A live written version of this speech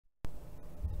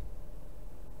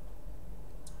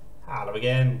Hello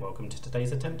again, welcome to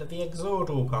today's attempt at the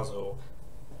Xordle puzzle.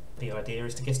 The idea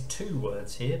is to guess two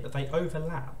words here, but they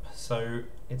overlap. So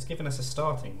it's given us a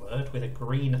starting word with a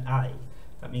green A.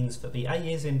 That means that the A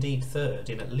is indeed third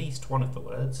in at least one of the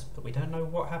words, but we don't know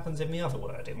what happens in the other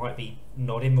word. It might be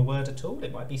not in the word at all,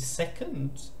 it might be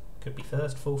second, could be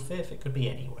first, fourth, fifth, it could be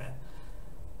anywhere.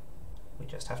 We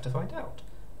just have to find out.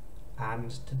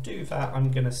 And to do that, I'm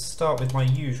going to start with my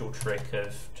usual trick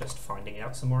of just finding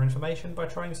out some more information by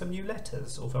trying some new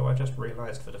letters, although I just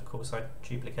realised that of course I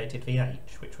duplicated the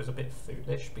H, which was a bit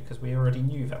foolish because we already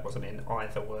knew that wasn't in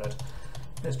either word.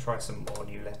 Let's try some more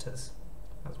new letters.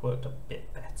 That's worked a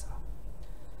bit better.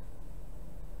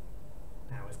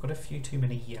 Now we've got a few too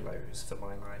many yellows for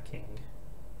my liking.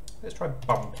 Let's try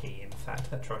bumpy, in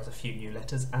fact. That tries a few new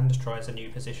letters and tries a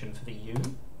new position for the U.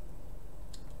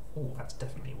 Oh, that's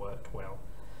definitely worked well.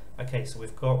 Okay, so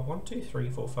we've got 1, 2, 3,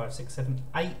 4, 5, 6, 7,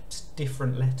 8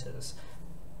 different letters.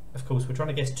 Of course, we're trying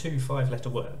to guess two 5-letter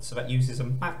words, so that uses a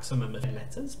maximum of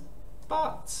letters,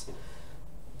 but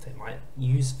they might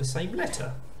use the same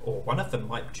letter, or one of them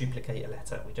might duplicate a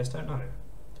letter, we just don't know.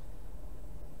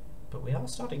 But we are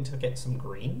starting to get some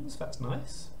greens, that's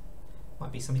nice.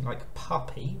 Might be something like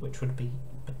puppy, which would be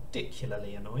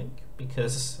particularly annoying,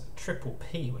 because triple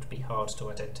P would be hard to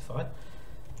identify.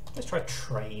 Let's try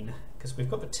train, because we've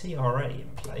got the TRA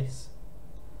in place.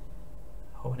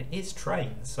 Oh, and it is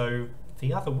train, so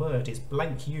the other word is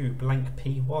blank U, blank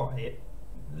PY.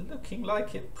 Looking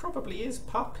like it probably is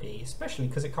puppy, especially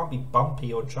because it can't be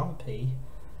bumpy or jumpy.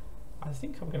 I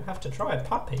think I'm going to have to try a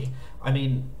puppy. I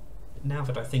mean, now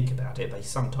that I think about it, they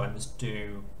sometimes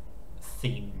do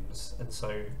themes, and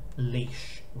so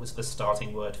leash was the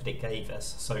starting word that it gave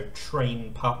us, so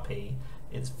train puppy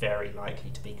is very likely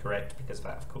to be correct because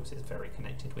that of course is very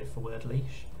connected with the word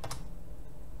leash.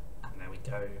 And there we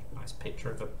go, nice picture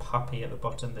of a puppy at the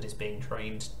bottom that is being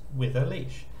trained with a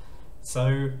leash.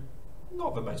 So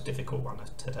not the most difficult one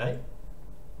today.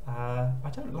 I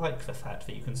don't like the fact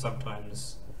that you can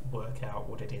sometimes work out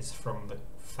what it is from the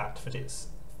fact that it's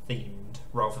themed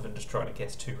rather than just trying to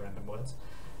guess two random words.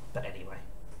 But anyway,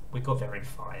 we got there in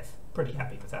 5. Pretty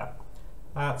happy with that.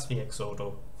 That's the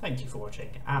Xordle. Thank you for watching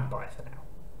and bye for now.